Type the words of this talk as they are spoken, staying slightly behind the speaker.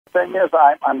The thing is,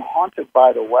 I'm haunted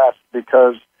by the West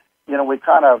because, we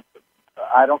kind of,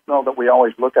 I don't know that we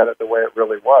always look at it the way it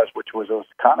really was, which was it was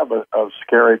kind of a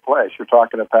scary place. You're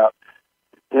talking about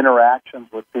interactions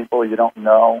with people you don't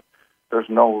know. There's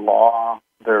no law.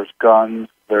 There's guns.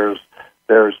 There's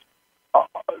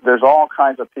all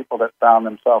kinds of people that found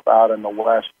themselves out in the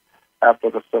West after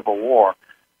the Civil War.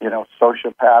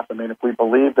 Sociopaths. I mean, if we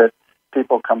believe that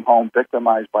people come home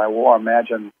victimized by war,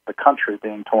 imagine the country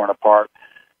being torn apart.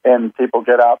 And people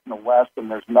get out in the West and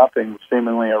there's nothing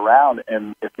seemingly around.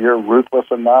 And if you're ruthless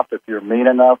enough, if you're mean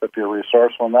enough, if you're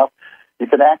resourceful enough, you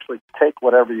can actually take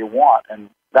whatever you want. And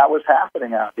that was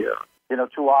happening out here.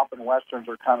 Too often Westerns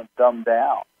are kind of dumbed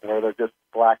down, where they're just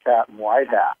black hat and white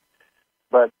hat.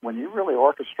 But when you really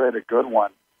orchestrate a good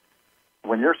one,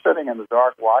 when you're sitting in the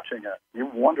dark watching it, you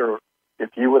wonder if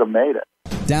you would have made it.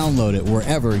 Download it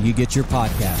wherever you get your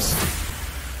podcasts.